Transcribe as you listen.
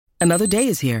Another day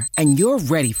is here, and you're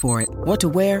ready for it. What to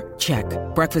wear? Check.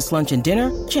 Breakfast, lunch, and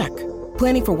dinner? Check.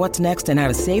 Planning for what's next and how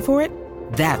to save for it?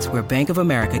 That's where Bank of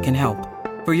America can help.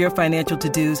 For your financial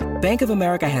to-dos, Bank of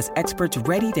America has experts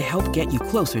ready to help get you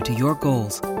closer to your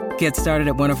goals. Get started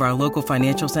at one of our local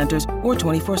financial centers or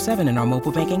 24/7 in our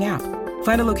mobile banking app.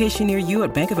 Find a location near you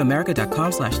at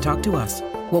bankofamerica.com/talktous.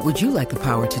 What would you like the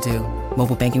power to do?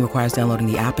 Mobile banking requires downloading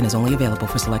the app and is only available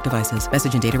for select devices.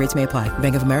 Message and data rates may apply.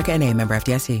 Bank of America N.A., member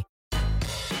FDIC.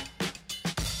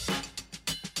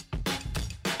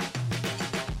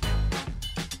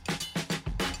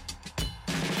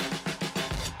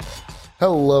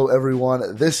 Hello,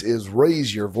 everyone. This is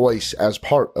Raise Your Voice as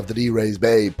part of the D-Rays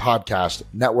Bay podcast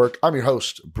network. I'm your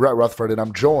host, Brett Rutherford, and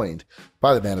I'm joined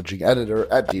by the managing editor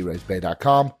at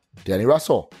draysbay.com, Danny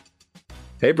Russell.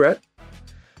 Hey, Brett.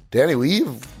 Danny,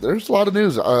 there's a lot of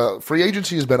news. Free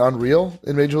agency has been unreal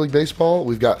in Major League Baseball.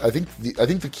 We've got, I think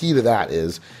the key to that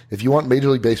is if you want Major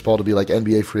League Baseball to be like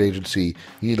NBA free agency,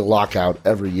 you need a lockout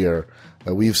every year.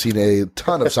 We've seen a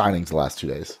ton of signings the last 2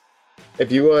 days.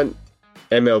 If you want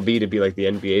MLB to be like the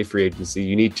NBA free agency,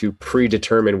 you need to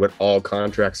predetermine what all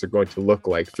contracts are going to look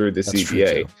like through the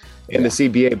CBA. And the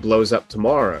CBA blows up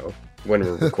tomorrow when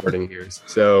we're recording here.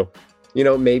 So,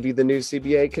 maybe the new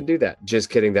CBA can do that. Just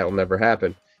kidding. That will never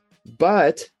happen.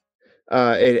 But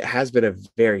it has been a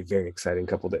very, very exciting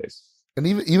couple days. And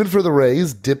even for the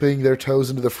Rays dipping their toes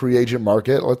into the free agent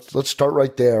market, let's start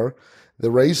right there.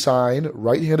 The Rays sign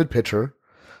right-handed pitcher,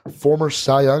 former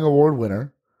Cy Young Award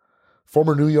winner,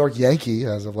 former New York Yankee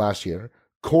as of last year,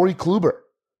 Corey Kluber.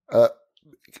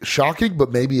 Shocking,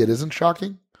 but maybe it isn't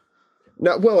shocking.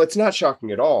 No, well, it's not shocking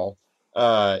at all.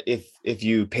 If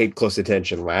you paid close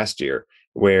attention last year,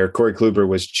 where Corey Kluber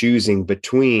was choosing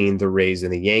between the Rays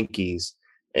and the Yankees,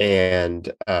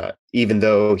 and even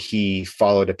though he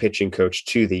followed a pitching coach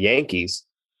to the Yankees,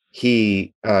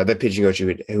 the pitching coach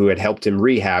who had helped him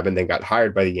rehab and then got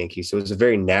hired by the Yankees. So it was a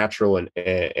very natural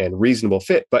and reasonable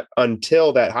fit. But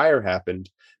until that hire happened,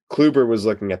 Kluber was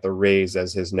looking at the Rays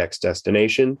as his next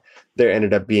destination. There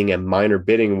ended up being a minor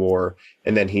bidding war,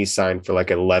 and then he signed for like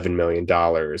 $11 million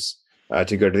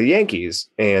to go to the Yankees.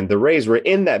 And the Rays were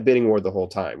in that bidding war the whole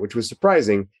time, which was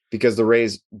surprising because the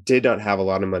Rays did not have a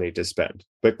lot of money to spend.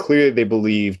 But clearly they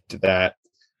believed that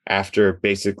after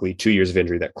basically 2 years of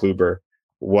injury that Kluber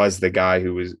was the guy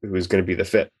who was going to be the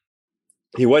fit.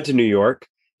 He went to New York.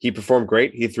 He performed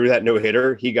great. He threw that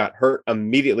no-hitter. He got hurt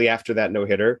immediately after that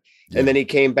no-hitter. Yeah. And then he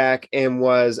came back and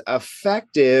was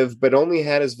effective, but only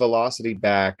had his velocity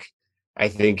back, I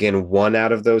think, in 1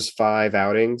 out of those 5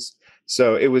 outings.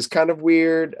 So it was kind of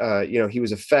weird. He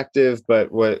was effective,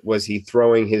 but was he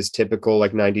throwing his typical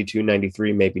like 92,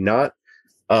 93? Maybe not.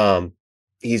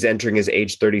 He's entering his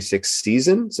age 36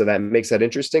 season, so that makes that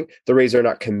interesting. The Rays are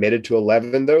not committed to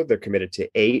 11, though. They're committed to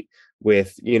 8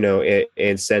 with,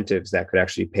 incentives that could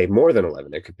actually pay more than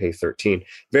 11. They could pay 13.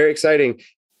 Very exciting.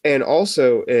 And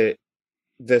also,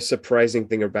 the surprising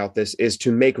thing about this is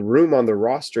to make room on the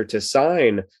roster to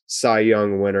sign Cy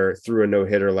Young winner through a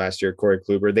no-hitter last year, Corey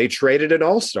Kluber. They traded an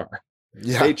all-star.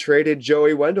 Yeah. They traded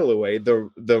Joey Wendell away, the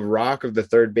rock of the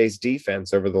third base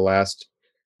defense over the last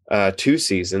 2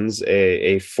 seasons,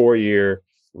 a 4-year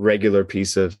regular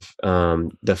piece of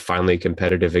the finally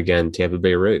competitive again Tampa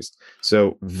Bay Rays.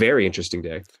 So very interesting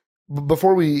day.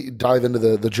 Before we dive into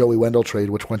the Joey Wendell trade,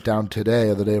 which went down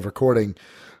today, the day of recording,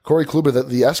 Corey Kluber,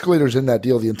 the escalators in that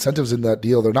deal, the incentives in that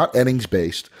deal, they're not innings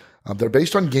based. They're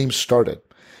based on games started.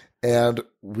 And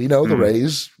we know the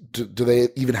Rays, do they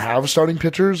even have starting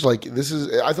pitchers? I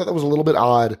thought that was a little bit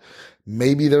odd.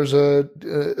 Maybe there's a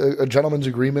gentleman's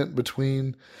agreement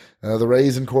between the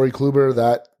Rays and Corey Kluber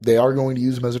that they are going to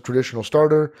use him as a traditional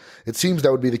starter. It seems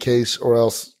that would be the case, or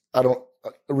else I don't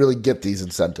really get these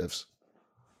incentives.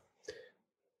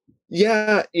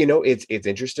 Yeah, it's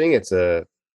interesting. It's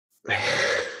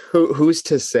who's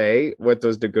to say what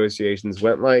those negotiations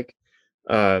went like?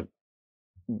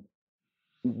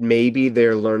 Maybe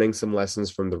they're learning some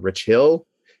lessons from the Rich Hill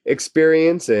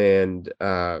experience, and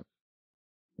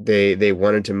they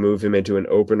wanted to move him into an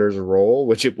opener's role,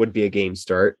 which it would be a game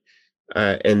start.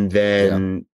 And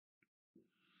then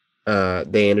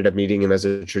they ended up needing him as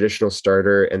a traditional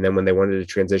starter. And then when they wanted to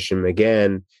transition him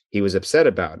again, he was upset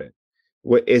about it.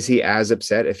 Is he as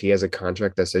upset if he has a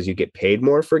contract that says you get paid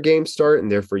more for game start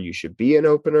and therefore you should be an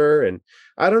opener? And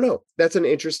I don't know. That's an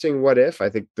interesting what if. I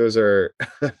think those are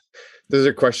those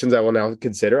are questions I will now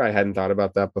consider. I hadn't thought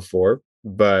about that before.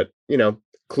 But,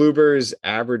 Kluber's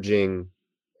averaging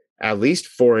at least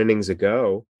 4 innings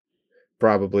ago,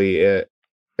 probably.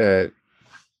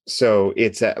 So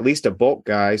it's at least a bulk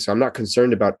guy. So I'm not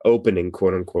concerned about opening,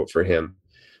 quote unquote, for him.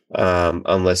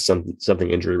 unless something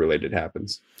injury related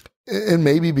happens. And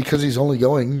maybe because he's only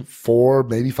going 4,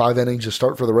 maybe 5 innings to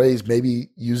start for the Rays, maybe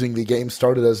using the game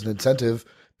started as an incentive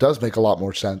does make a lot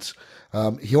more sense.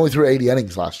 He only threw 80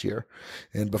 innings last year.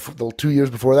 And before the 2 years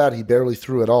before that, he barely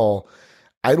threw at all.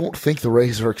 I don't think the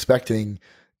Rays are expecting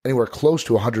anywhere close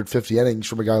to 150 innings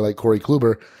from a guy like Corey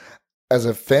Kluber. As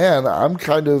a fan, I'm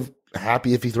kind of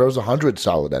happy if he throws 100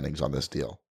 solid innings on this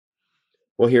deal.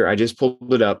 Well, here, I just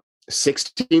pulled it up.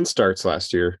 16 starts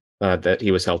last year that he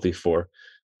was healthy for.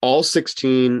 All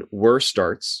 16 were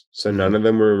starts, so none of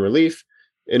them were in relief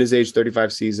in his age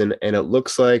 35 season. And it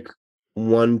looks like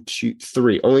 1, 2,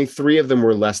 3. Only 3 of them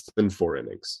were less than 4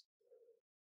 innings.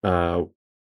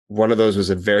 One of those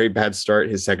was a very bad start,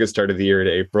 his second start of the year in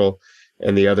April.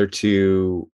 And the other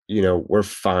 2, were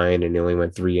fine, and he only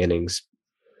went 3 innings.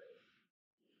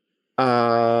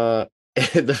 And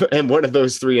one of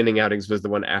those 3 inning outings was the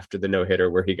one after the no-hitter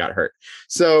where he got hurt.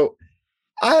 So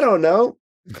I don't know.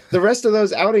 The rest of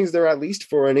those outings, they're at least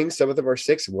 4 innings. Some of them are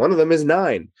 6. One of them is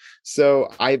 9. So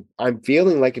I'm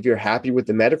feeling like if you're happy with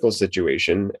the medical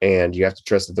situation, and you have to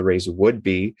trust that the Rays would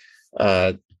be,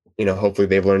 hopefully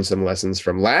they've learned some lessons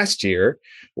from last year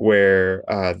where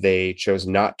they chose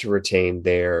not to retain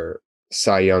their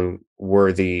Cy Young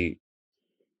worthy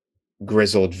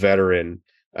grizzled veteran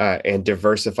and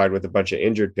diversified with a bunch of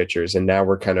injured pitchers. And now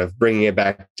we're kind of bringing it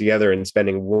back together and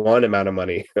spending one amount of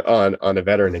money on a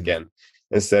veteran again,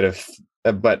 instead of,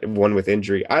 but one with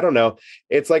injury. I don't know.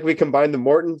 It's like we combined the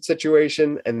Morton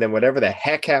situation and then whatever the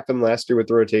heck happened last year with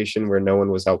the rotation where no one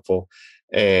was helpful.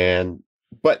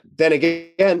 But then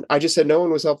again, I just said no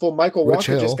one was helpful. Michael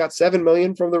Walker just got $7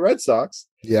 million from the Red Sox.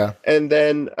 Yeah. And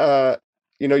then,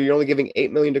 you're only giving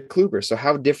 $8 million to Kluber. So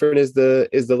how different is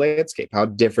the landscape? How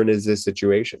different is this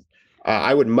situation?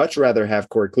 I would much rather have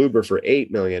Corey Kluber for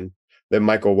 $8 million than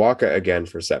Michael Walker again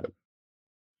for $7 million.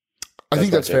 I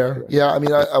think that's fair. Yeah, I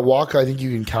mean, Walker, I think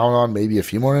you can count on maybe a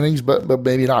few more innings, but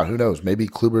maybe not. Who knows? Maybe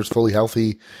Kluber's fully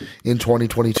healthy in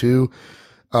 2022.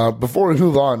 Before we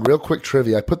move on, real quick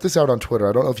trivia. I put this out on Twitter.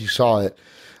 I don't know if you saw it.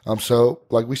 So,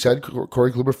 like we said,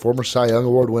 Corey Kluber, former Cy Young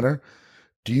Award winner.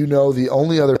 Do you know the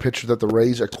only other pitcher that the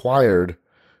Rays have acquired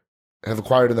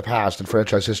in the past in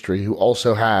franchise history who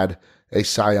also had a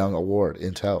Cy Young Award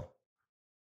in tow?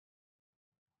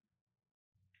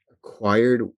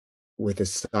 Acquired with a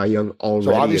Cy Young already.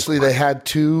 So obviously they had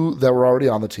 2 that were already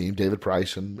on the team, David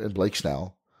Price and Blake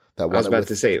Snell. I was about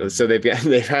to say, so they've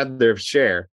had their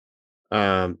share.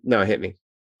 No, hit me.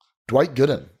 Dwight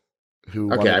Gooden,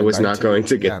 who I was not going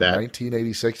to get that.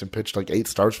 1986 and pitched like 8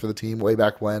 starts for the team way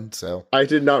back when. So I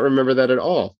did not remember that at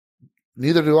all.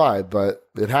 Neither do I, but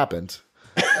it happened.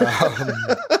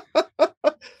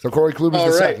 So Corey Kluber's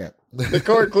the second. The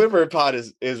Corey Kluber pod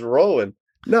is rolling.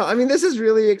 No, I mean, this is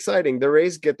really exciting. The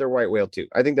Rays get their white whale too.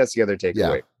 I think that's the other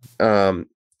takeaway.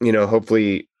 Yeah.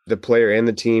 Hopefully the player and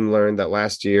the team learned that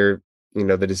last year,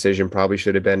 the decision probably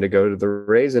should have been to go to the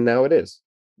Rays, and now it is.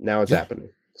 Now it's happening.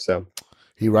 So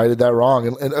he righted that wrong.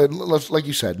 And let's, like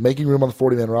you said, making room on the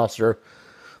 40-man roster.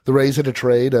 The Rays had a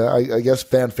trade, I guess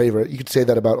fan favorite. You could say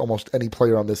that about almost any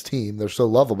player on this team. They're so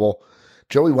lovable.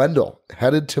 Joey Wendell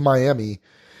headed to Miami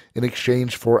in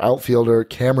exchange for outfielder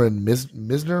Cameron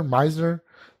Misner.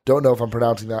 Don't know if I'm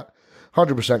pronouncing that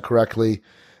 100% correctly.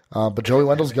 But Joey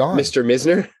Wendell's gone. Mr.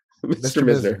 Misner? Mr.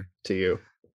 Misner to you.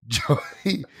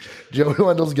 Joey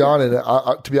Wendell's gone, and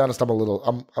to be honest, I'm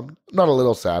not a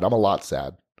little sad. I'm a lot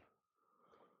sad.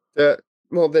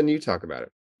 Well, then you talk about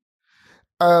it.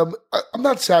 I'm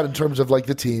not sad in terms of like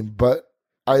the team, but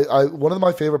I one of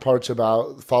my favorite parts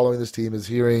about following this team is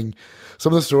hearing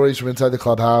some of the stories from inside the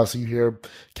clubhouse. You hear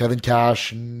Kevin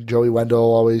Cash and Joey Wendell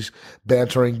always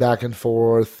bantering back and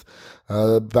forth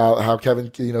about how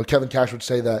Kevin Cash would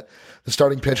say that the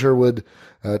starting pitcher would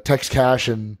text Cash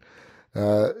and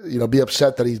be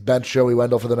upset that he's benched Joey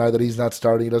Wendell for the night, that he's not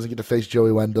starting. He doesn't get to face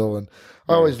Joey Wendell, and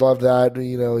I always loved that.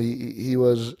 He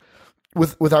was.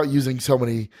 Without using so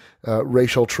many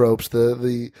racial tropes,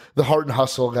 the heart and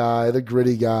hustle guy, the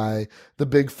gritty guy, the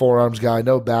big forearms guy,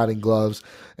 no batting gloves.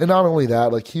 And not only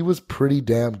that, like, he was pretty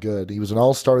damn good. He was an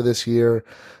all-star this year,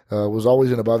 was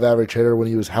always an above-average hitter when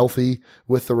he was healthy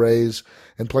with the Rays,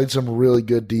 and played some really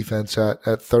good defense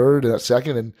at third and at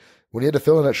second. And when he had to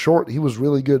fill in at short, he was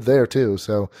really good there too.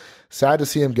 So sad to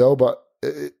see him go, but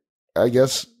I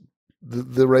guess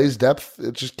the Rays' depth,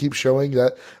 it just keeps showing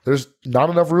that there's not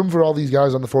enough room for all these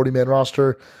guys on the 40-man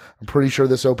roster. I'm pretty sure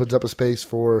this opens up a space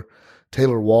for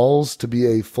Taylor Walls to be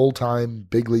a full-time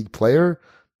big league player.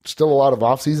 Still a lot of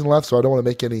offseason left, so I don't want to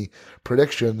make any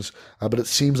predictions, but it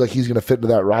seems like he's going to fit into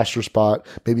that roster spot,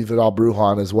 maybe Vidal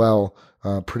Brujan as well,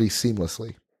 pretty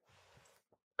seamlessly.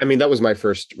 I mean, that was my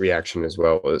first reaction as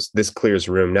well, was this clears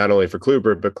room, not only for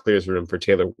Kluber, but clears room for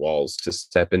Taylor Walls to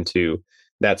step into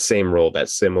that same role, that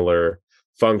similar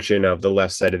function of the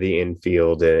left side of the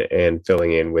infield and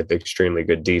filling in with extremely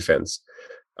good defense.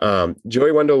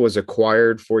 Joey Wendell was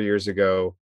acquired 4 years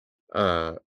ago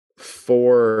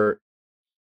for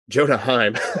Jonah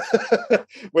Heim,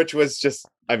 which was just,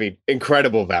 I mean,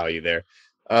 incredible value there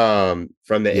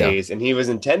from the A's. And he was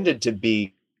intended to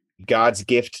be God's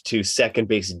gift to second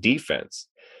base defense.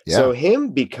 Yeah. So him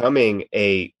becoming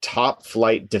a top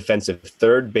flight defensive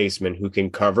third baseman who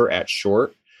can cover at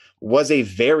short was a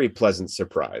very pleasant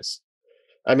surprise.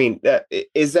 I mean,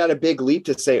 is that a big leap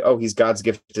to say, oh, he's God's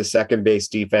gift to second base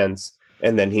defense,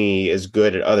 and then he is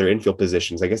good at other infield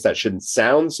positions? I guess that shouldn't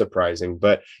sound surprising,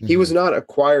 but he was not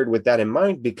acquired with that in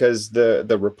mind, because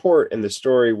the report and the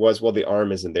story was, well, the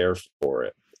arm isn't there for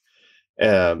it.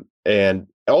 And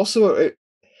also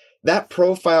that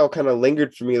profile kind of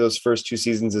lingered for me those first 2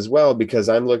 seasons as well, because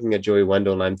I'm looking at Joey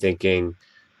Wendell and I'm thinking,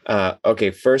 okay,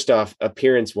 first off,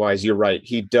 appearance wise, you're right.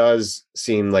 He does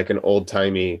seem like an old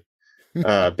timey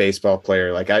baseball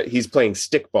player. Like he's playing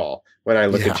stickball when I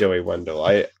look at Joey Wendell.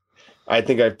 I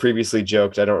think I've previously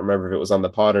joked, I don't remember if it was on the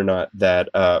pod or not, that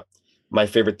my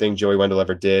favorite thing Joey Wendell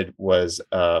ever did was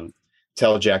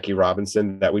tell Jackie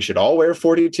Robinson that we should all wear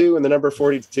 42 and the number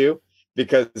 42.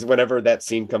 Because whenever that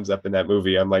scene comes up in that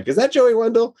movie, I'm like, is that Joey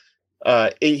Wendell?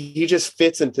 He just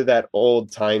fits into that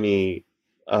old timey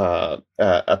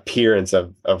appearance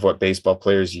of what baseball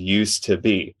players used to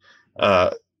be.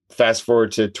 Fast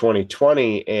forward to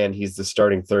 2020, and he's the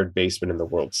starting third baseman in the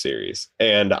World Series.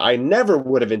 And I never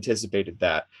would have anticipated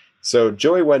that. So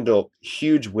Joey Wendell,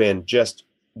 huge win, just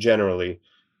generally,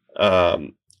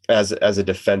 as a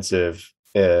defensive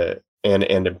and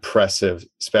impressive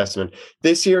specimen.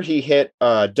 This year, he hit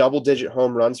double-digit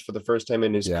home runs for the first time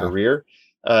in his career.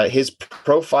 His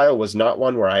profile was not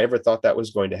one where I ever thought that was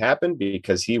going to happen,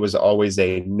 because he was always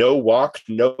a no walk,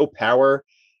 no power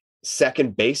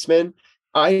second baseman.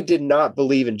 I did not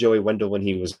believe in Joey Wendell when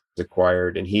he was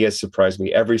acquired, and he has surprised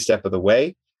me every step of the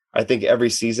way. I think every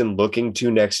season looking to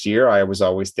next year, I was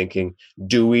always thinking,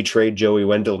 do we trade Joey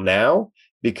Wendell now?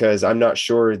 Because I'm not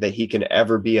sure that he can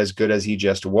ever be as good as he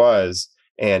just was.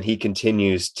 And he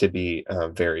continues to be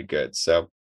very good. So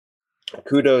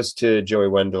kudos to Joey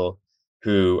Wendell,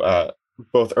 who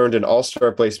both earned an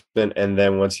all-star placement, and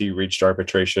then once he reached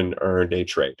arbitration, earned a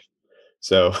trade.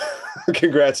 So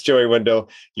congrats, Joey Wendell.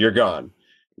 You're gone.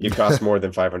 You cost more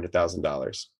than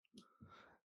 $500,000.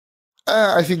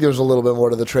 I think there's a little bit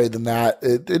more to the trade than that.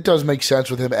 It does make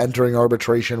sense with him entering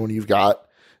arbitration when you've got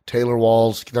Taylor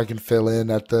Walls that can fill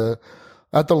in at the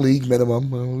league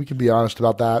minimum. We can be honest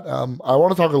about that. I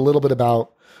want to talk a little bit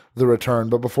about the return,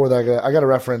 but before that, I got to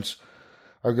reference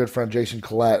our good friend Jason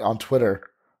Collette on Twitter,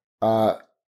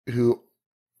 who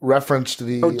referenced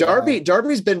the. Oh,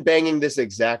 Darby's been banging this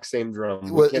exact same drum.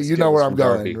 Well, you know where I'm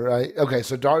going, right? Okay,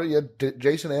 so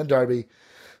Jason and Darby.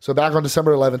 So back on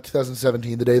December 11th,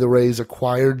 2017, the day the Rays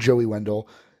acquired Joey Wendell,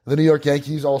 the New York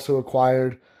Yankees also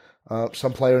acquired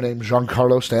some player named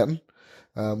Giancarlo Stanton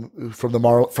from the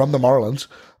Marlins,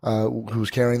 who was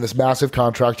carrying this massive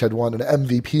contract, had won an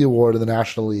MVP award in the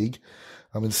National League.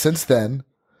 And since then,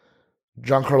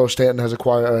 Giancarlo Stanton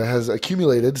has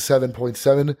accumulated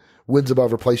 7.7 wins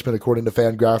above replacement, according to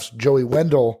Fangraphs. Joey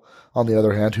Wendell, on the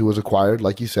other hand, who was acquired,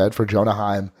 like you said, for Jonah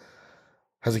Heim,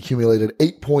 has accumulated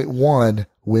 8.1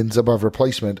 wins above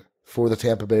replacement for the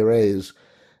Tampa Bay Rays.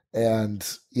 And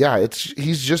yeah,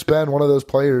 he's just been one of those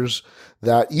players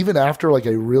that even after like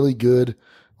a really good,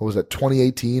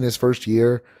 2018, his first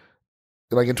year,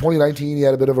 like in 2019, he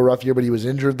had a bit of a rough year, but he was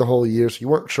injured the whole year. So you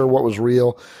weren't sure what was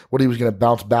real, what he was going to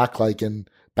bounce back like, and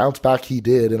bounce back he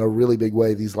did in a really big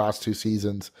way these last 2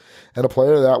 seasons. And a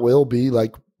player that will be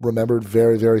like remembered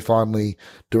very, very fondly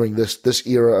during this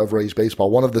era of Rays baseball.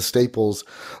 One of the staples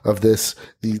of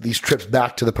these trips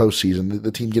back to the postseason,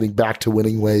 the team getting back to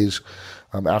winning ways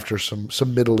after some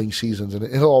middling seasons, and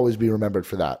he'll always be remembered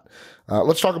for that.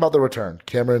 Let's talk about the return.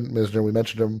 Cameron Misner, we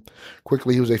mentioned him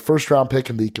quickly. He was a first-round pick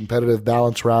in the competitive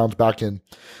balance rounds back in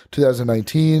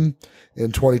 2019.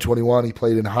 In 2021, he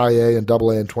played in high A and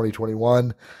double A in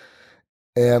 2021.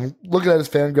 And looking at his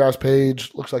Fangraphs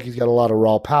page, looks like he's got a lot of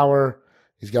raw power.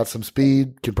 He's got some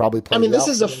speed, can probably play. I mean, this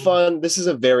is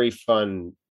a very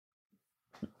fun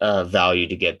value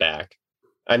to get back.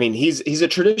 I mean, he's a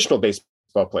traditional baseball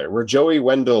player, where Joey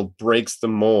Wendell breaks the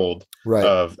mold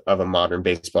of a modern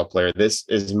baseball player. This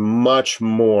is much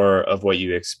more of what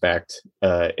you expect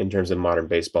in terms of modern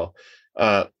baseball.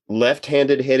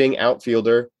 Left-handed hitting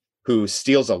outfielder who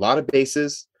steals a lot of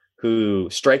bases, who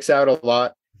strikes out a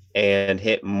lot, and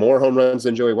hit more home runs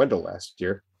than Joey Wendell last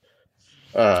year.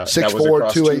 That was 6'4",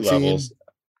 across 218. levels.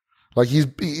 Like he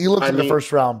looks like a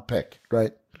first round pick,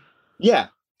 right? Yeah,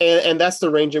 and that's the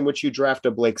range in which you draft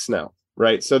a Blake Snell,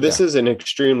 right? So this is an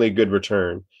extremely good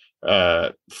return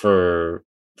for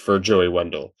Joey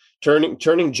Wendell.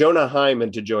 Turning Jonah Heim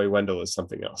into Joey Wendell is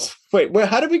something else. Wait,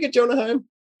 how did we get Jonah Heim?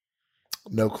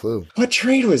 No clue. What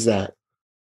trade was that?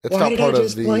 It's Why not did part I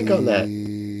just of the blank on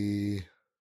that?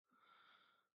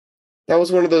 That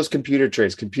was one of those computer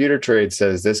trades. Computer trade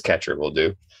says this catcher will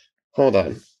do. Hold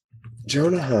on.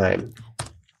 Jonah Heim.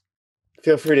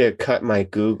 Feel free to cut my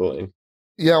Googling.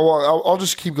 Yeah, well, I'll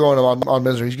just keep going on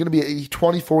Misner. He's going to be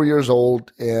 24 years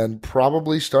old and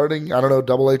probably starting, I don't know,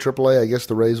 AA, AAA. I guess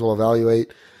the Rays will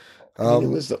evaluate. It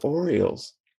was the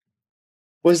Orioles.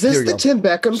 Was this the Tim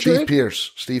Beckham trade? Steve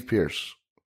Pearce.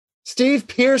 Steve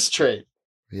Pearce trade.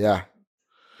 Yeah.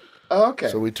 Oh, okay.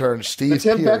 So we turned Steve Pearce.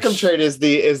 The Tim Beckham trade is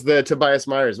the Tobias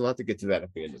Myers. We'll have to get to that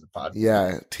at the end of the pod.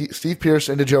 Yeah. Steve Pearce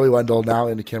into Joey Wendell, now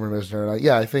into Cameron Misner. And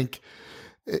I think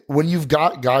when you've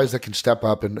got guys that can step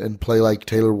up and play like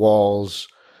Taylor Walls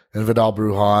and Vidal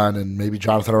Brujan and maybe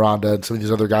Jonathan Aranda and some of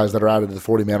these other guys that are added to the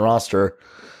 40-man roster,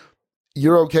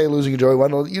 you're okay losing Joey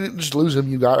Wendell. You didn't just lose him.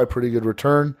 You got a pretty good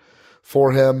return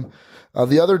for him.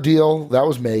 The other deal that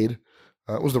was made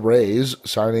was the Rays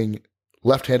signing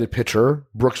left-handed pitcher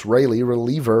Brooks Raley,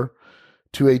 reliever,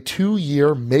 to a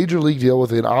 2-year major league deal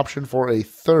with an option for a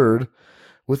third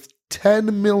with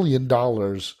 $10 million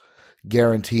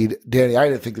guaranteed. Danny, I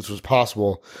didn't think this was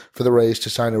possible for the Rays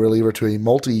to sign a reliever to a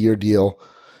multi-year deal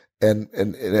and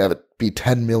have it be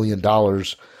 $10 million.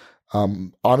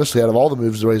 Honestly, out of all the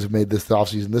moves the Rays have made this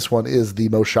offseason, this one is the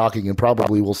most shocking and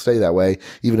probably will stay that way,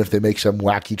 even if they make some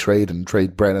wacky trade and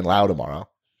trade Brandon Lau tomorrow.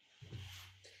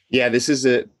 Yeah, this is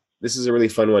a really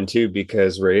fun one too,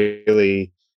 because Rayleigh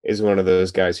is one of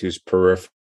those guys whose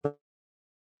peripheral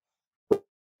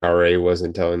RA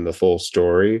wasn't telling the full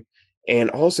story.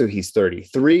 And also he's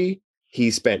 33.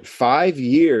 He spent 5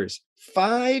 years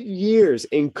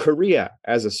in Korea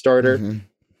as a starter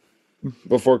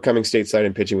before coming stateside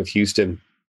and pitching with Houston.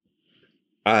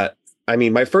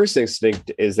 My first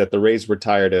instinct is that the Rays were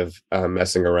tired of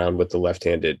messing around with the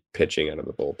left-handed pitching out of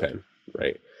the bullpen,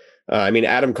 right?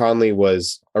 Adam Conley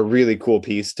was a really cool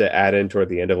piece to add in toward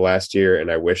the end of last year,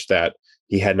 and I wish that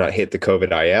he had not hit the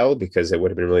COVID IL, because it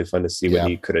would have been really fun to see what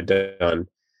he could have done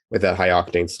with that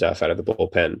high-octane stuff out of the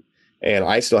bullpen. And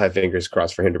I still have fingers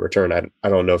crossed for him to return. I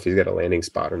don't know if he's got a landing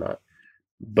spot or not.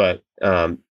 But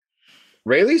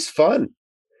Rayleigh's fun,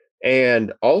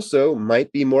 and also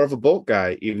might be more of a bolt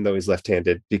guy, even though he's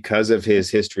left-handed, because of his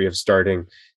history of starting.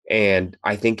 And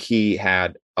I think he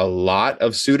had a lot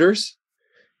of suitors,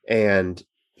 and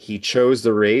he chose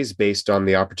the Rays based on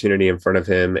the opportunity in front of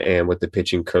him and what the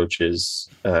pitching coaches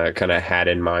kind of had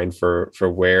in mind for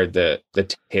where the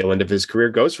tail end of his career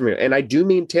goes from here. And I do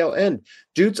mean tail end.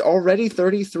 Dude's already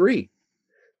 33.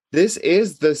 This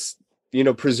is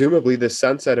presumably the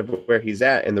sunset of where he's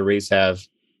at, and the Rays have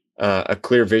a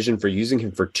clear vision for using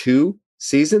him for 2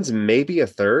 seasons, maybe a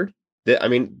third.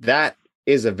 That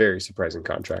is a very surprising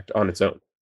contract on its own.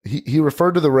 He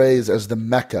referred to the Rays as the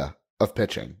Mecca of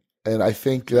pitching. And I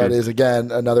think that is,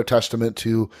 again, another testament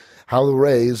to how the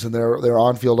Rays and their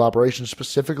on-field operations,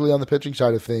 specifically on the pitching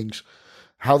side of things,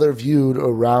 how they're viewed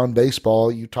around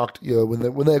baseball. You talked,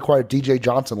 when they acquired DJ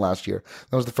Johnson last year,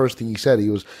 that was the first thing he said.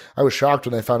 I was shocked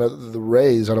when I found out that the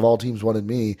Rays, out of all teams, wanted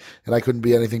me, and I couldn't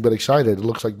be anything but excited. It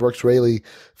looks like Brooks Raley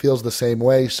feels the same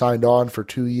way, signed on for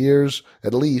 2 years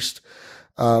at least.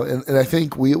 And I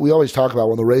think we always talk about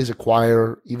when the Rays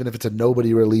acquire, even if it's a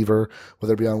nobody reliever,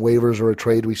 whether it be on waivers or a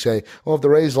trade, we say, well, if the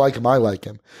Rays like him, I like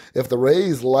him. If the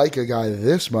Rays like a guy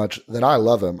this much, then I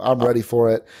love him. I'm ready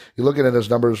for it. You're looking at his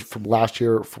numbers from last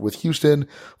year with Houston,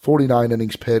 49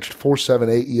 innings pitched,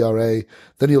 4.78 ERA.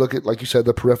 Then you look at, like you said,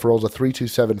 the peripherals, a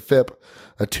 3.27 FIP,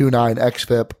 a 2.9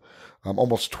 xFIP,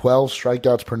 almost 12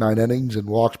 strikeouts per 9 innings and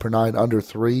walks per 9 under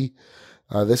 3.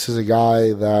 This is a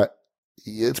guy that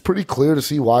it's pretty clear to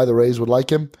see why the Rays would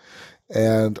like him.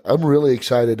 And I'm really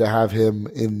excited to have him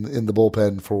in the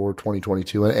bullpen for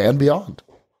 2022 and beyond.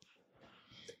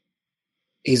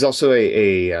 He's also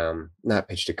a not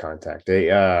pitch to contact,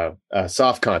 a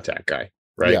soft contact guy,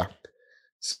 right? Yeah.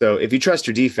 So if you trust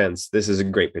your defense, this is a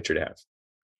great pitcher to have.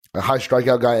 A high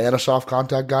strikeout guy and a soft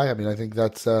contact guy. I think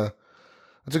that's a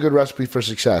good recipe for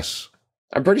success.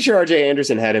 I'm pretty sure RJ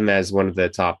Anderson had him as one of the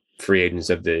top free agents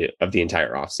of the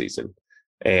entire offseason.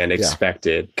 And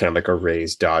expected kind of like a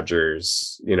Rays,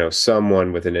 Dodgers,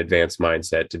 someone with an advanced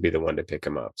mindset to be the one to pick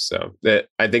him up. So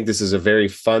I think this is a very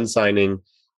fun signing,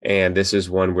 and this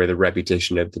is one where the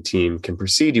reputation of the team can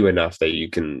precede you enough that you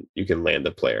can land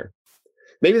the player.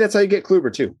 Maybe that's how you get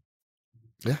Kluber too.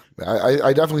 Yeah,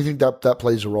 I definitely think that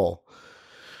plays a role.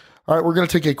 All right, we're going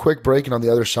to take a quick break, and on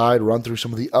the other side, run through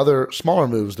some of the other smaller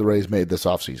moves the Rays made this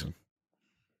offseason.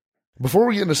 Before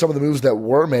we get into some of the moves that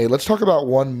were made, let's talk about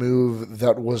one move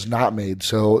that was not made.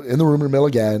 So, in the rumor mill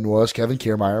again was Kevin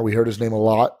Kiermaier. We heard his name a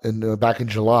lot back in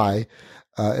July.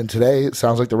 And today, it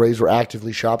sounds like the Rays were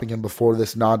actively shopping him before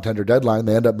this non-tender deadline.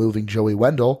 They end up moving Joey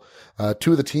Wendle.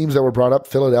 Two of the teams that were brought up,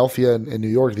 Philadelphia and New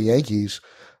York, the Yankees.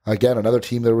 Again, another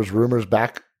team there was rumors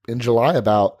back in July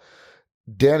about.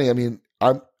 Danny, I mean,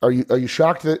 are you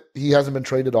shocked that he hasn't been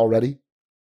traded already?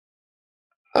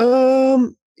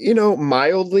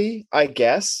 Mildly, I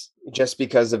guess, just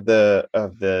because of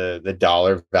the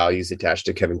dollar values attached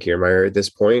to Kevin Kiermaier at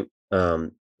this point.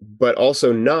 But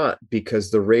also not because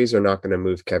the Rays are not going to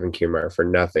move Kevin Kiermaier for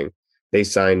nothing. They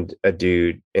signed a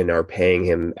dude and are paying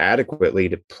him adequately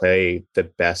to play the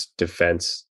best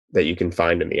defense that you can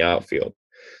find in the outfield.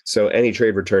 So any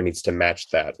trade return needs to match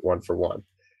that one for one.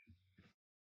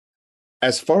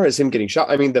 As far as him getting shot,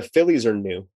 I mean, the Phillies are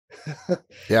new.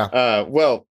 Yeah.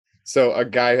 So a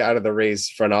guy out of the Rays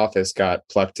front office got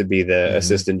plucked to be the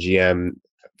assistant GM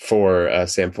for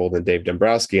Sam Fold and Dave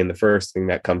Dombrowski. And the first thing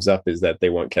that comes up is that they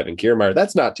want Kevin Kiermaier.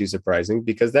 That's not too surprising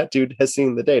because that dude has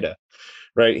seen the data,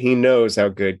 right? He knows how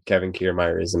good Kevin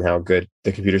Kiermaier is and how good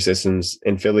the computer systems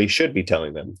in Philly should be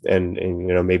telling them. And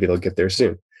maybe they'll get there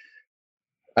soon.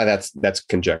 That's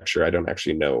conjecture. I don't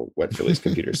actually know what Philly's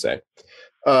computers say.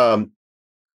 And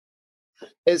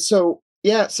so,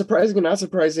 yeah, surprising and not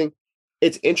surprising.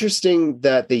 It's interesting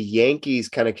that the Yankees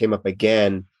kind of came up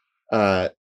again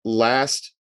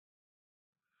last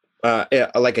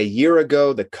like a year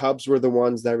ago. The Cubs were the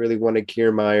ones that really wanted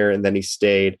Kiermaier, and then he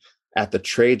stayed. At the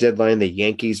trade deadline, the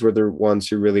Yankees were the ones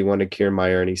who really wanted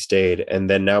Kiermaier, and he stayed. And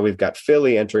then now we've got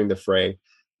Philly entering the fray,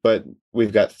 but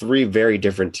we've got three very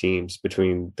different teams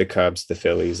between the Cubs, the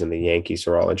Phillies, and the Yankees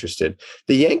who are all interested.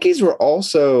 The Yankees were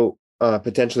also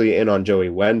potentially in on Joey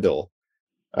Wendle.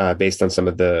 Based on some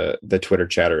of the Twitter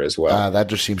chatter as well. That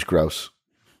just seems gross.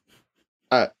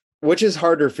 Which is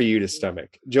harder for you to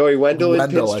stomach? Joey Wendle in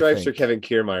pinstripes or Kevin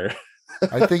Kiermaier?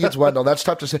 I think it's Wendle. That's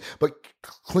tough to say. But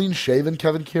clean-shaven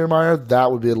Kevin Kiermaier, that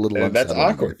would be a little unsettling, that's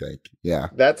awkward. I think. Yeah.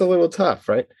 That's a little tough,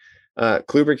 right?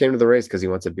 Kluber came to the Rays because he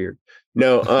wants a beard.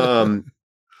 No.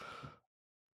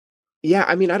 Yeah,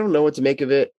 I mean, I don't know what to make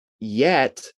of it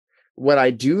yet. What I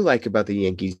do like about the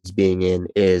Yankees being in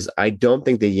is I don't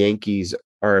think the Yankees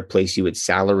are a place you would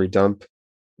salary dump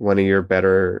one of your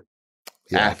better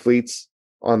athletes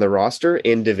on the roster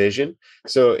in division.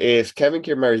 So if Kevin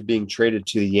Kiermaier is being traded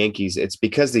to the Yankees, it's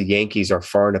because the Yankees are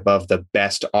far and above the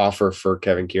best offer for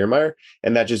Kevin Kiermaier.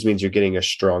 And that just means you're getting a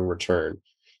strong return.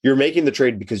 You're making the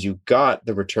trade because you got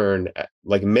the return at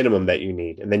like minimum that you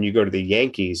need. And then you go to the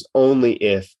Yankees only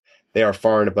if they are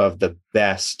far and above the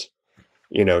best,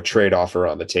 trade offer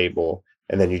on the table.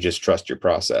 And then you just trust your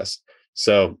process.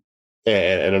 So,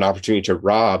 and an opportunity to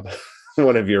rob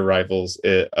one of your rivals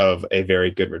of a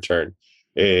very good return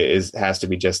has to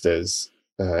be just as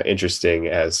interesting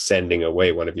as sending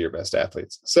away one of your best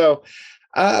athletes. So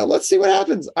let's see what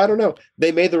happens. I don't know.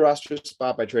 They made the roster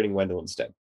spot by trading Wendle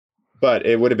instead, but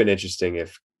it would have been interesting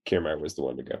if Kiermaier was the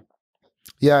one to go.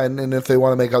 Yeah, and if they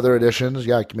want to make other additions,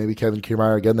 maybe Kevin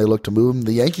Kiermaier again. They look to move him.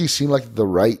 The Yankees seem like the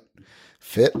right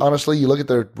fit. Honestly, you look at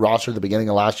their roster at the beginning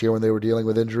of last year when they were dealing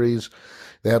with injuries.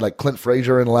 They had like Clint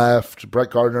Frazier in left,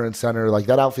 Brett Gardner in center. Like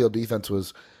that outfield defense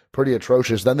was pretty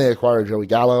atrocious. Then they acquired Joey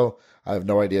Gallo. I have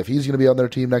no idea if he's going to be on their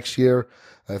team next year.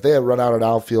 If they have run out an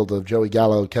outfield of Joey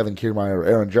Gallo, Kevin Kiermaier, or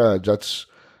Aaron Judge, that's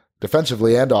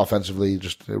defensively and offensively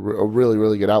just a really,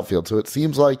 really good outfield. So it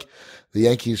seems like the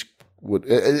Yankees would.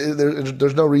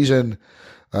 There's no reason.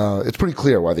 It's pretty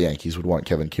clear why the Yankees would want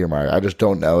Kevin Kiermaier. I just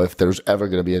don't know if there's ever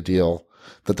going to be a deal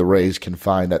that the Rays can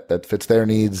find that fits their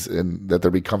needs and that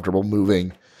they'll be comfortable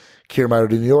moving Kiermaier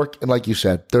to New York. And like you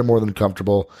said, they're more than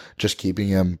comfortable just keeping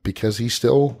him because he's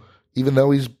still, even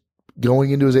though he's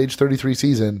going into his age 33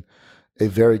 season, a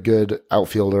very good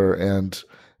outfielder. And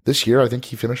this year, I think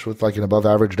he finished with like an above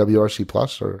average WRC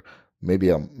plus, or maybe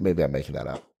I'm making that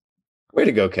up. Way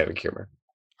to go, Kevin Kiermaier.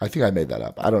 I think I made that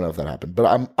up. I don't know if that happened, but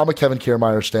I'm a Kevin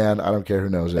Kiermaier stan. I don't care who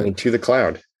knows it. I mean, to the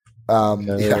cloud.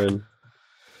 Yeah.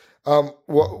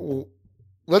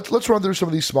 Let's run through some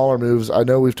of these smaller moves. I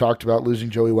know we've talked about losing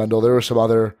Joey Wendle. There were some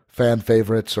other fan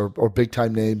favorites or big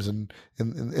time names in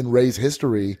Rays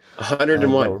history.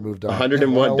 101. Were moved on.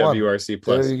 101 WRC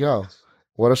plus. There you go.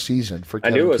 What a season for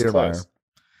Kevin Kiermaier. I knew it was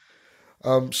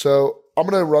close. So I'm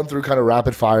going to run through kind of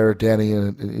rapid fire, Danny,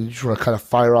 and you just want to kind of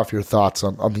fire off your thoughts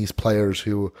on these players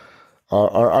who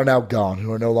are now gone,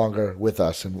 who are no longer with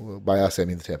us. And by us, I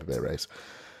mean the Tampa Bay Rays.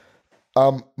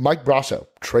 Mike Brasso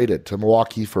traded to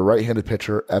Milwaukee for right-handed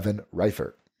pitcher Evan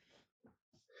Reifert.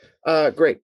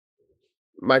 Great.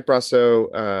 Mike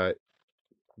Brasso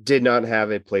did not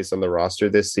have a place on the roster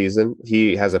this season.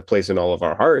 He has a place in all of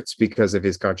our hearts because of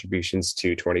his contributions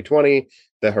to 2020,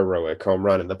 the heroic home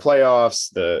run in the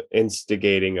playoffs, the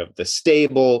instigating of the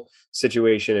stable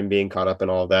situation and being caught up in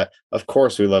all of that. Of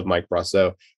course, we love Mike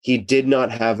Brasso. He did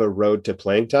not have a road to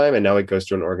playing time, and now he goes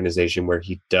to an organization where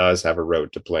he does have a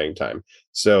road to playing time.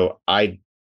 So I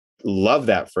love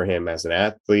that for him as an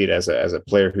athlete, as a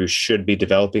player who should be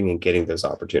developing and getting those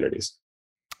opportunities.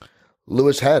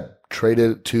 Louis Head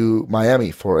traded to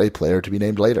Miami for a player to be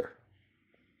named later.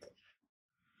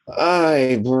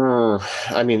 I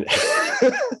mean,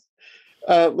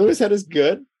 Louis Head is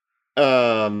good.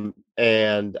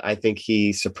 And I think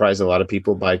he surprised a lot of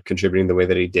people by contributing the way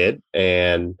that he did.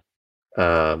 And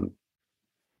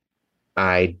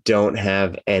I don't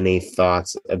have any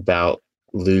thoughts about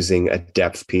losing a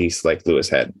depth piece like Louis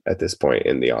Head at this point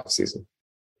in the offseason.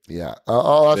 Yeah.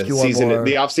 I'll ask you one more.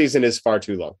 The offseason is far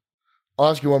too long. I'll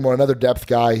ask you one more. Another depth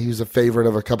guy. He's a favorite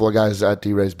of a couple of guys at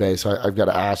D-Ray's Bay. So I've got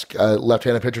to ask.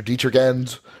 Left-handed pitcher Dietrich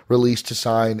Enns released to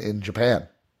sign in Japan.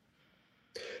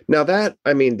 Now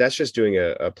that's just doing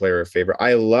a player a favor.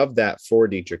 I love that for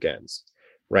Dietrich Enns,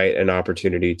 right? An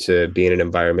opportunity to be in an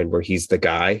environment where he's the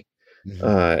guy,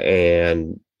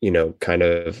 and, kind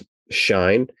of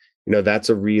shine. That's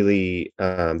a really,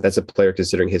 that's a player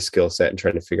considering his skill set and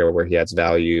trying to figure out where he adds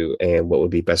value and what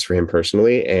would be best for him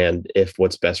personally. And if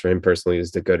what's best for him personally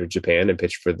is to go to Japan and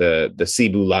pitch for the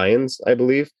Cebu Lions, I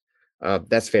believe,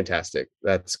 that's fantastic.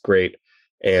 That's great.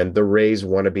 And the Rays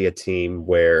want to be a team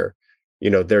where,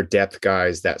 their depth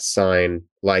guys that sign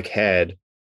like Head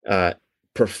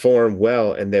perform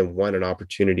well and then want an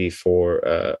opportunity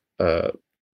for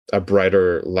a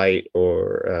brighter light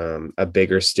or a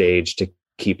bigger stage to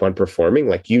keep on performing.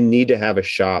 Like, you need to have a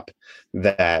shop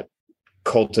that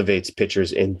cultivates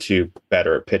pitchers into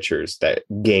better pitchers that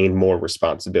gain more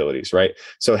responsibilities, right?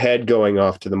 So Head going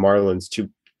off to the Marlins to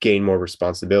gain more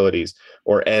responsibilities,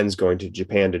 or Enns going to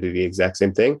Japan to do the exact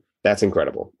same thing. That's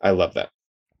incredible. I love that.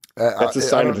 That's a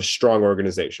sign of a strong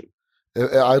organization.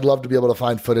 I'd love to be able to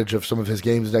find footage of some of his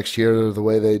games next year, the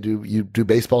way they do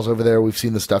baseballs over there. We've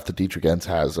seen the stuff that Dietrich Enns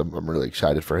has. I'm really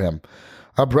excited for him.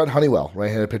 Brent Honeywell,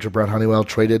 right-handed pitcher Brent Honeywell,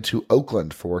 traded to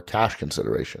Oakland for cash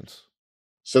considerations.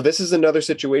 So this is another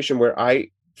situation where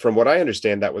from what I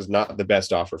understand, that was not the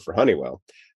best offer for Honeywell,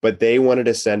 but they wanted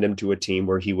to send him to a team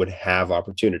where he would have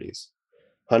opportunities.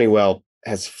 Honeywell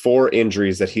has 4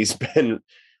 injuries that he's been,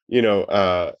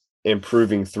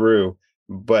 improving through,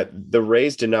 but the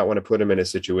Rays did not want to put him in a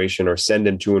situation or send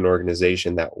him to an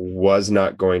organization that was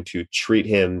not going to treat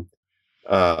him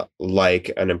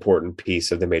like an important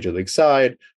piece of the major league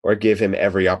side or give him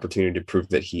every opportunity to prove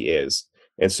that he is.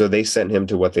 And so they sent him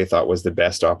to what they thought was the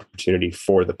best opportunity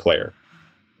for the player.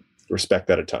 Respect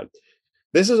that a ton.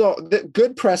 This is all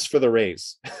good press for the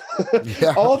Rays.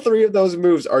 Yeah. All 3 of those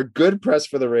moves are good press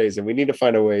for the Rays, and we need to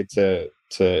find a way to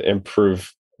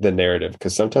improve the narrative,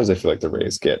 because sometimes I feel like the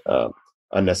Rays get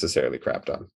unnecessarily crapped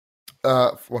on.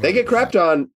 They get crapped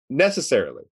on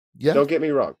necessarily. Yeah. Don't get me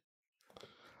wrong.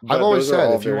 But I've always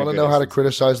said, if you want to know how to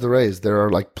criticize the Rays, there are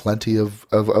like plenty of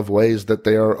ways that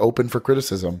they are open for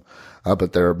criticism,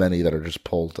 but there are many that are just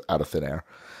pulled out of thin air.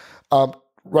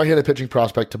 Right-handed pitching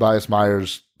prospect Tobias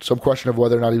Myers, some question of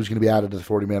whether or not he was going to be added to the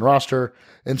 40-man roster.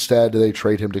 Instead, they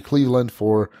trade him to Cleveland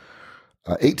for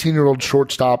 18-year-old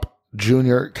shortstop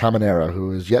Junior Caminero,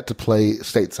 who is yet to play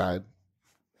stateside.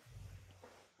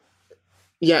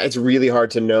 Yeah, it's really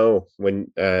hard to know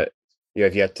when you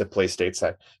have yet to play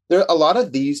stateside. There are a lot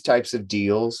of these types of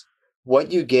deals.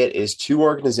 What you get is 2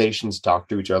 organizations talk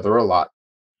to each other a lot.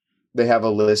 They have a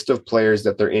list of players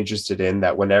that they're interested in,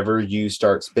 that whenever you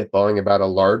start spitballing about a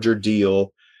larger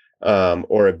deal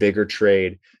or a bigger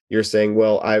trade, you're saying,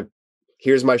 well,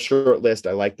 here's my short list.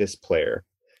 I like this player.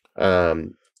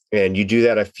 And you do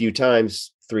that a few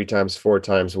times, 3 times, 4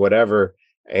 times, whatever,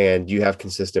 and you have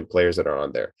consistent players that are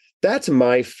on there. That's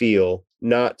my feel,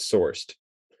 not sourced,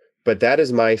 but that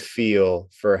is my feel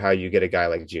for how you get a guy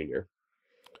like Junior.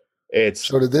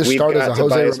 So did this start as a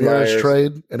Jose Ramirez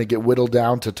trade and it get whittled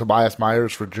down to Tobias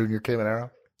Myers for Junior Caminero?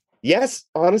 Yes,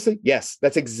 honestly, yes.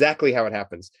 That's exactly how it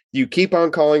happens. You keep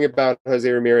on calling about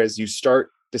Jose Ramirez. You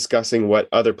start discussing what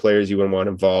other players you would want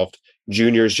involved.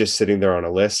 Junior's just sitting there on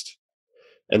a list.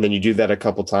 And then you do that a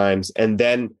couple times. And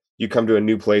then you come to a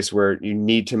new place where you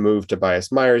need to move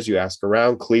Tobias Myers. You ask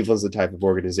around. Cleveland's the type of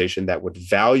organization that would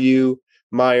value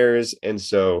Myers. And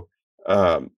so,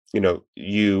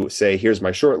 you say, here's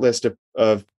my short list of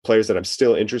of players that I'm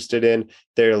still interested in.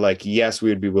 They're like, yes, we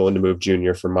would be willing to move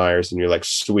Junior for Myers. And you're like,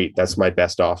 sweet, that's my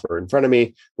best offer in front of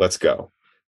me. Let's go.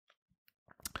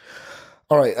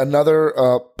 All right, another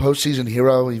postseason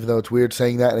hero, even though it's weird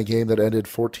saying that in a game that ended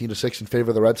 14-6 in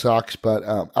favor of the Red Sox, but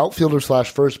outfielder /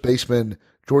 first baseman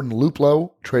Jordan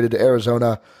Luplow traded to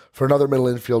Arizona for another middle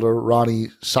infielder, Ronnie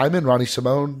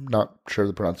Simone, not sure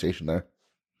the pronunciation there.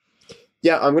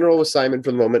 Yeah, I'm going to roll with Simon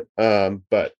for the moment,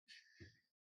 but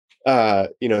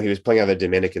he was playing out of the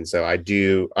Dominican, so I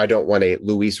don't want a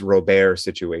Luis Robert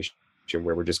situation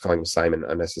where we're just calling him Simon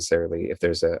unnecessarily if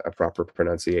there's a proper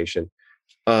pronunciation.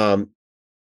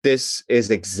 This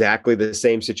is exactly the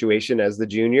same situation as the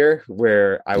Junior,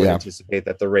 where I would anticipate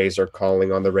that the Rays are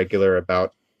calling on the regular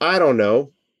about, I don't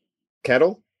know,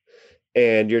 Kettle.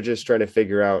 And you're just trying to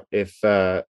figure out if,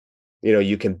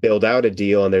 you can build out a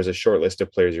deal and there's a short list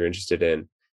of players you're interested in.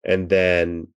 And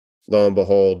then lo and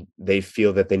behold, they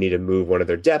feel that they need to move one of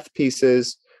their depth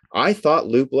pieces. I thought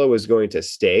Luplow was going to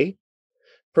stay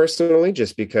personally,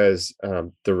 just because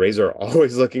the Rays are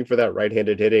always looking for that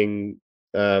right-handed hitting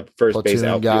first Platoon base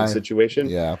outfield guy. situation.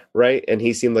 Yeah. Right. And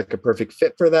he seemed like a perfect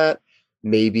fit for that.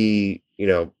 Maybe,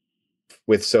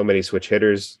 with so many switch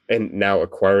hitters and now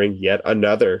acquiring yet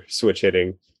another switch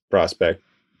hitting prospect,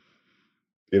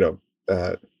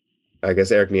 I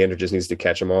guess Eric Neander just needs to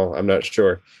catch them all. I'm not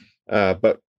sure.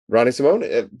 But Ronnie Simone,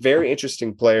 a very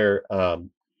interesting player.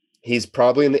 He's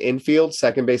probably in the infield,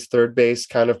 second base, third base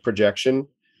kind of projection.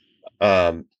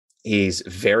 He's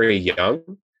very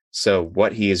young. So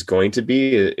what he is going to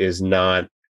be is not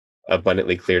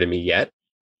abundantly clear to me yet.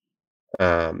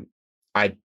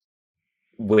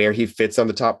 Where he fits on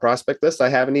the top prospect list, I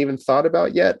haven't even thought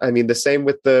about yet. I mean, the same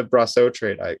with the Brasso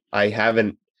trade. I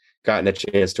haven't gotten a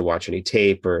chance to watch any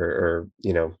tape or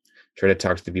try to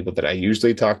talk to the people that I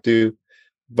usually talk to.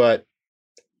 But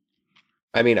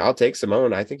I mean, I'll take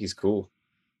Simone. I think he's cool.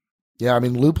 Yeah, I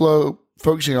mean, Luplow,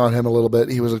 focusing on him a little bit,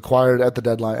 he was acquired at the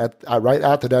deadline, right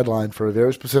at the deadline for a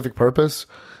very specific purpose.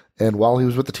 And while he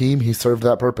was with the team, he served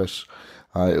that purpose.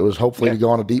 It was hopefully to go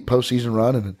on a deep postseason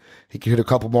run, and he could hit a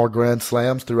couple more grand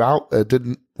slams throughout. It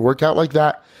didn't work out like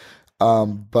that,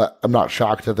 but I'm not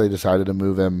shocked that they decided to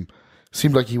move him.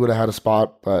 Seemed like he would have had a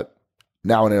spot, but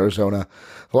now in Arizona.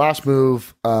 The last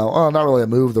move, not really a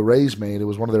move the Rays made. It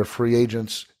was one of their free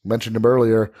agents. Mentioned him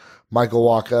earlier, Michael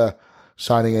Wacha,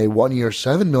 signing a 1-year,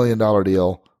 $7 million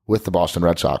deal with the Boston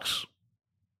Red Sox.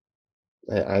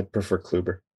 I prefer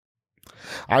Kluber.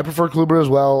 I prefer Kluber as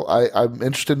well. I'm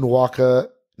interested in Wacha,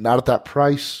 not at that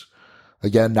price.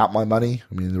 Again, not my money.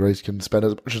 I mean, the Rays can spend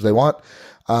as much as they want.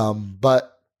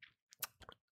 But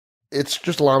it's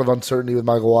just a lot of uncertainty with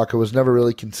Michael Wacha. Was never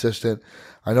really consistent.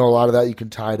 I know a lot of that you can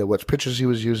tie to which pitches he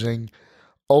was using.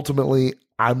 Ultimately,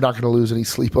 I'm not going to lose any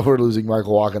sleep over losing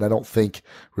Michael Wacha, and I don't think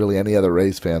really any other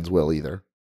Rays fans will either.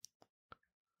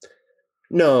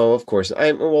 No, of course.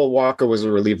 Wacha was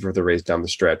a reliever for the Rays down the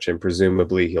stretch, and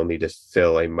presumably he'll need to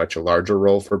fill a much larger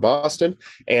role for Boston.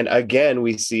 And again,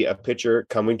 we see a pitcher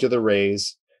coming to the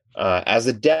Rays as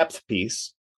a depth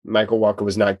piece. Michael Wacha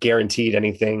was not guaranteed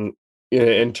anything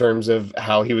in terms of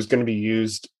how he was going to be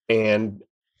used. And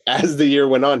as the year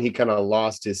went on, he kind of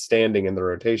lost his standing in the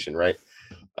rotation, right?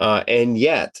 And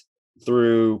yet,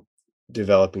 through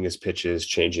developing his pitches,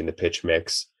 changing the pitch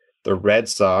mix, the Red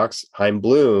Sox, Chaim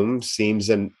Bloom seems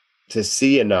to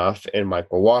see enough in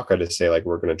Michael Wacha to say, like,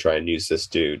 we're going to try and use this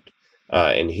dude,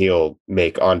 and he'll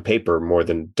make on paper more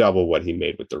than double what he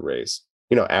made with the Rays.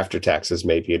 After taxes,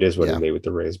 maybe it is what he made with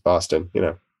the Rays. Boston,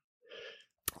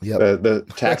 Yep. the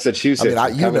Massachusetts.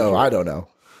 I don't know.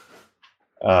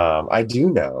 I do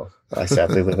know. I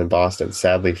sadly live in Boston.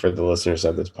 Sadly for the listeners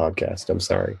of this podcast, I'm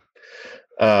sorry.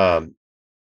 I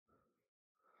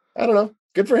don't know.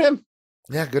 Good for him.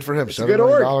 Yeah, good for him. It's a good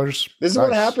org. This is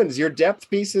what happens. Your depth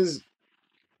pieces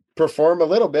perform a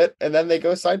little bit, and then they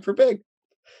go side for big,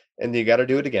 and you got to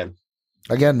do it again.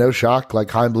 Again, no shock.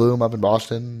 Like Chaim Bloom up in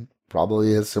Boston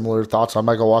probably has similar thoughts on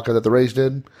Michael Wacha that the Rays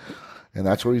did, and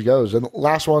that's where he goes. And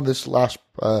this last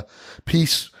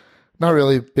piece, not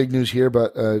really big news here,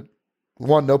 but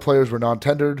one, no players were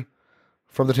non-tendered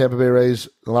from the Tampa Bay Rays.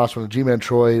 The last one, G-Man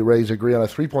Choi, Rays agree on a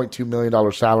 $3.2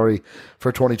 million salary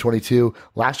for 2022.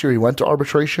 Last year he went to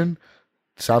arbitration.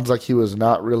 Sounds like he was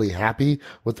not really happy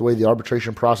with the way the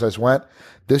arbitration process went.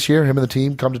 This year, him and the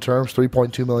team come to terms,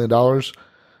 $3.2 million.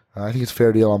 I think it's a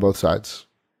fair deal on both sides.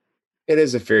 It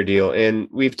is a fair deal. And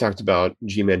we've talked about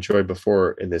G-Man Choi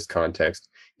before in this context.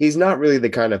 He's not really the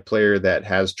kind of player that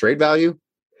has trade value.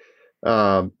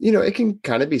 It can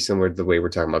kind of be similar to the way we're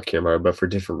talking about Kiermaier, but for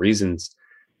different reasons.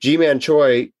 G-Man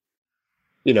Choi,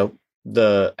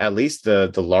 at least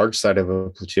the large side of a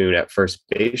platoon at first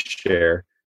base share,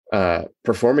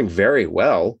 performing very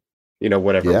well.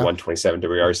 Whatever 127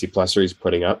 WRC plus he's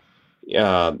putting up.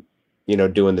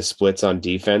 Doing the splits on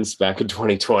defense back in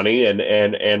 2020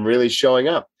 and really showing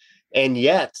up. And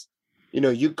yet,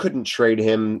 you couldn't trade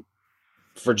him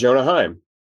for Jonah Heim.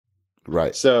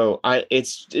 Right. So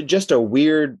it's just a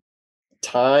weird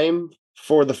time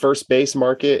for the first base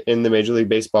market in the Major League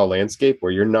Baseball landscape,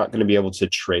 where you're not going to be able to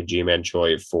trade Ji-Man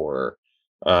Choi for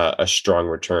a strong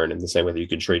return in the same way that you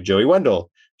can trade Joey Wendell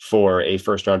for a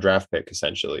first round draft pick,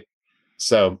 essentially.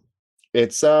 So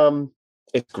it's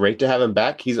great to have him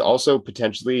back. He's also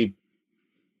potentially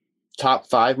top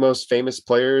 5 most famous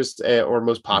players or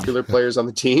most popular players on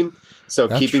the team. So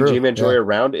that's keeping Ji-Man Choi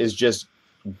around is just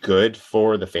good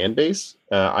for the fan base,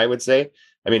 I would say.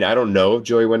 I mean, I don't know if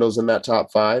Joey Wendell's in that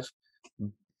top 5.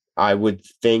 I would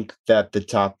think that the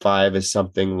top 5 is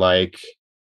something like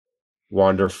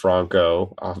Wander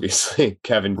Franco, obviously,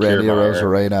 Kevin Randy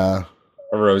Kiermaier,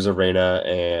 Arozarena,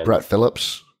 and Brett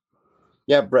Phillips.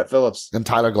 Yeah, Brett Phillips. And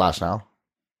Tyler Glasnow.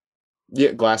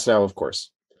 Yeah, Glasnow, of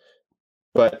course.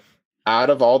 But out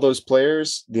of all those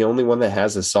players, the only one that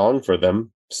has a song for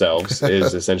themselves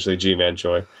is essentially Ji-Man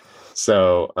Choi.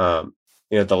 So,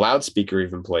 the loudspeaker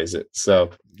even plays it.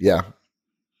 So, yeah,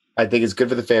 I think it's good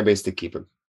for the fan base to keep him.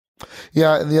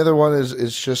 Yeah, and the other one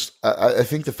is just I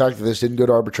think the fact that this didn't go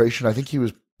to arbitration, I think he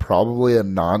was probably a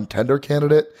non-tender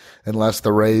candidate unless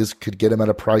the Rays could get him at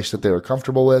a price that they were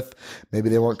comfortable with. Maybe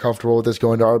they weren't comfortable with this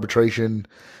going to arbitration,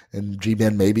 and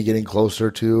G-Man maybe getting closer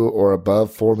to or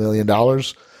above $4 million.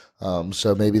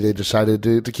 So maybe they decided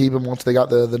to keep him once they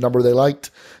got the number they liked.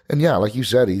 And yeah, like you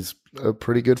said, he's a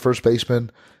pretty good first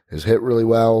baseman, has hit really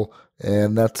well,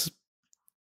 and that's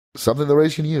something the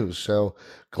Rays can use. So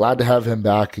glad to have him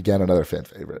back again, another fan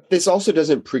favorite. This also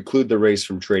doesn't preclude the Rays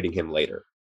from trading him later.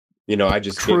 I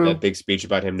just gave that big speech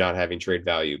about him not having trade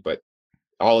value, but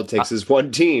all it takes is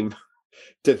one team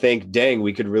to think, dang,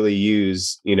 we could really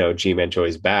use, Ji-Man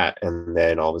Choi's bat. And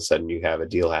then all of a sudden you have a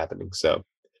deal happening. So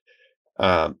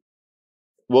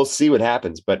we'll see what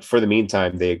happens. But for the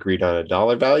meantime, they agreed on a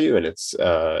dollar value, and it's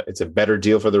a better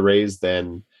deal for the Rays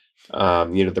than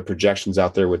the projections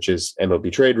out there, which is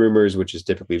MLB trade rumors, which is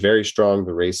typically very strong.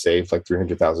 The Rays saved like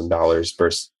 $300,000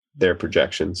 versus their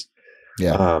projections.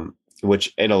 Yeah.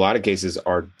 Which in a lot of cases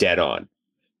are dead on.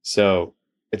 So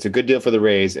it's a good deal for the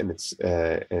Rays, and it's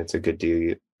a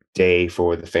good day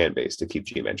for the fan base to keep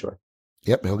Ji-Man Choi.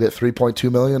 Yep, he'll get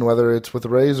 $3.2 million, whether it's with the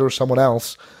Rays or someone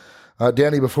else.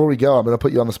 Danny, before we go, I'm going to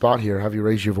put you on the spot here. Have you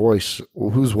raise your voice?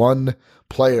 Who's one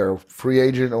player, free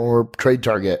agent or trade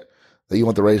target, that you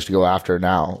want the Rays to go after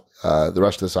now, the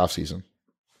rest of this offseason?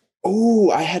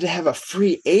 Oh, I had to have a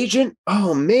free agent?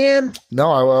 Oh, man.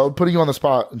 No, I'm putting you on the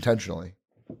spot intentionally.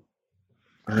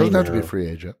 It doesn't have to be a free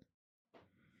agent.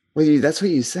 Well, that's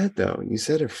what you said, though. You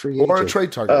said a free agent. Or a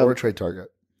trade target. Or a trade target.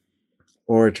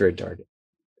 Or a trade target.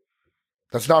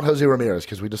 That's not Jose Ramirez,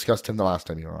 because we discussed him the last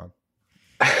time you were on.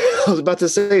 I was about to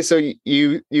say, so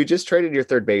you just traded your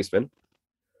third baseman,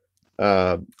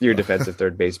 your defensive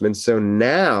third baseman. So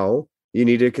now you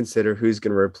need to consider who's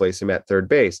going to replace him at third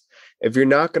base. If you're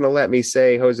not going to let me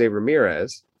say Jose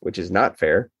Ramirez, which is not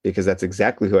fair, because that's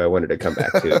exactly who I wanted to come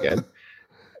back to again.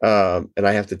 And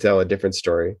I have to tell a different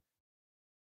story.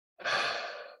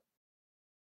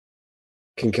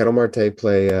 Can Ketel Marte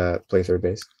play third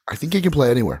base? I think he can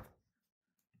play anywhere.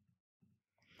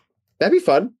 That'd be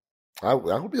fun.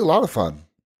 That would be a lot of fun.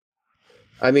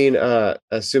 I mean,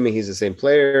 assuming he's the same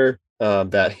player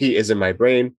that he is in my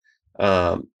brain.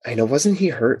 I know, wasn't he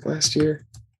hurt last year?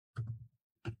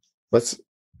 It's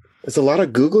a lot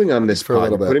of Googling on this pod.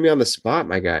 You're putting me on the spot,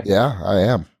 my guy. Yeah, I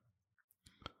am.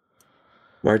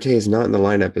 Marte is not in the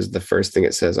lineup is the first thing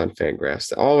it says on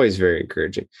Fangraphs. Always very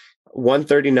encouraging.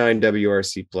 139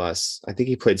 WRC plus. I think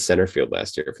he played center field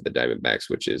last year for the Diamondbacks,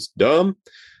 which is dumb.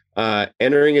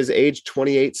 Entering his age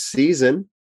 28 season.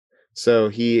 So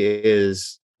he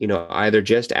is, either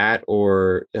just at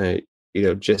or,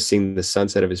 just seeing the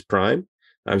sunset of his prime.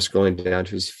 I'm scrolling down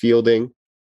to his fielding.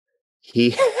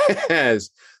 He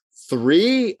has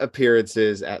 3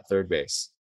 appearances at third base.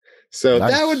 So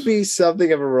nice. That would be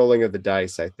something of a rolling of the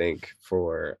dice, I think,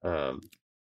 for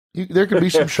there could be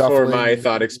some shuffling for my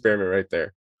thought experiment right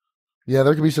there. Yeah,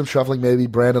 there could be some shuffling. Maybe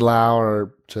Brandon Lau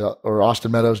or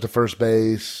Austin Meadows to first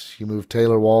base. You move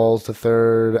Taylor Walls to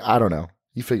third. I don't know.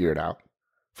 You figure it out.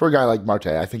 For a guy like Marte,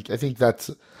 I think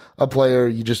that's a player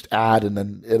you just add, and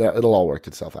then it'll all work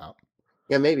itself out.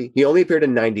 Yeah, maybe. He only appeared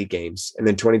in 90 games, and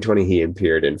then 2020 he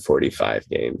appeared in 45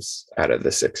 games out of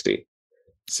the 60.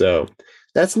 So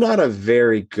that's not a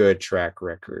very good track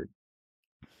record.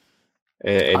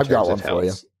 I've got one for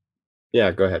you.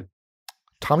 Yeah, go ahead.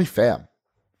 Tommy Pham.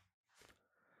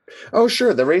 Oh,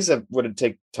 sure. The Rays would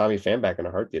take Tommy Pham back in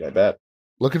a heartbeat, I bet.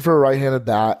 Looking for a right-handed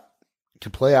bat.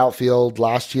 Could play outfield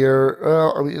last year.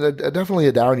 Definitely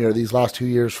a down year these last 2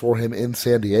 years for him in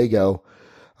San Diego.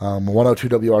 102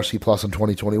 WRC plus in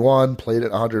 2021. Played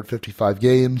at 155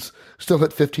 games. Still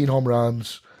hit 15 home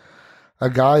runs. A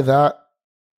guy that,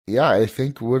 I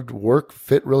think would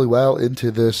fit really well into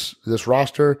this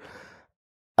roster.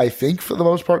 I think for the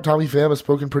most part, Tommy Pham has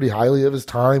spoken pretty highly of his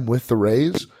time with the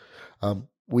Rays.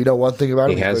 We know one thing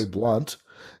about him, he's very blunt.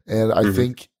 And I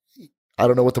think, I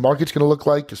don't know what the market's going to look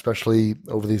like, especially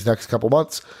over these next couple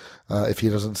months, if he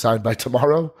doesn't sign by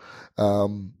tomorrow.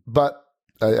 But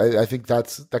I think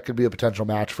that could be a potential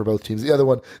match for both teams. The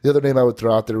other name I would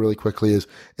throw out there really quickly is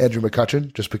Andrew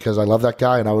McCutchen, just because I love that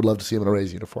guy and I would love to see him in a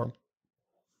Rays uniform.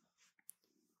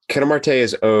 Ketel Marte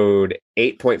is owed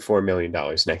 $8.4 million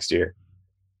next year,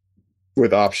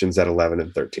 with options at 11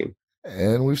 and 13.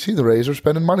 And we've seen the Rays are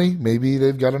spending money. Maybe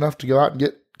they've got enough to go out and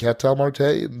get Ketel Marte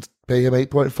and pay him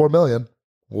 $8.4 million.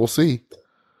 We'll see.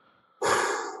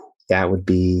 That would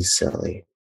be silly.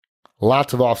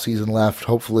 Lots of offseason left.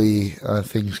 Hopefully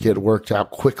things get worked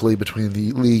out quickly between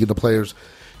the league and the players'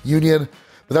 union.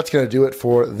 But that's going to do it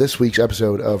for this week's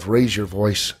episode of Raise Your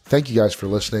Voice. Thank you guys for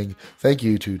listening. Thank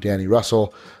you to Danny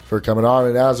Russell for coming on.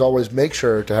 And as always, make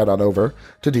sure to head on over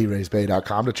to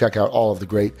draysbay.com to check out all of the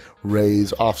great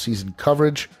Rays offseason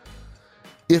coverage.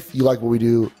 If you like what we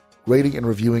do, rating and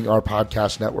reviewing our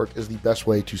podcast network is the best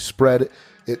way to spread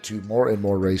it to more and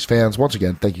more Rays fans. Once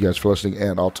again, thank you guys for listening,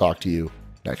 and I'll talk to you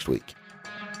next week.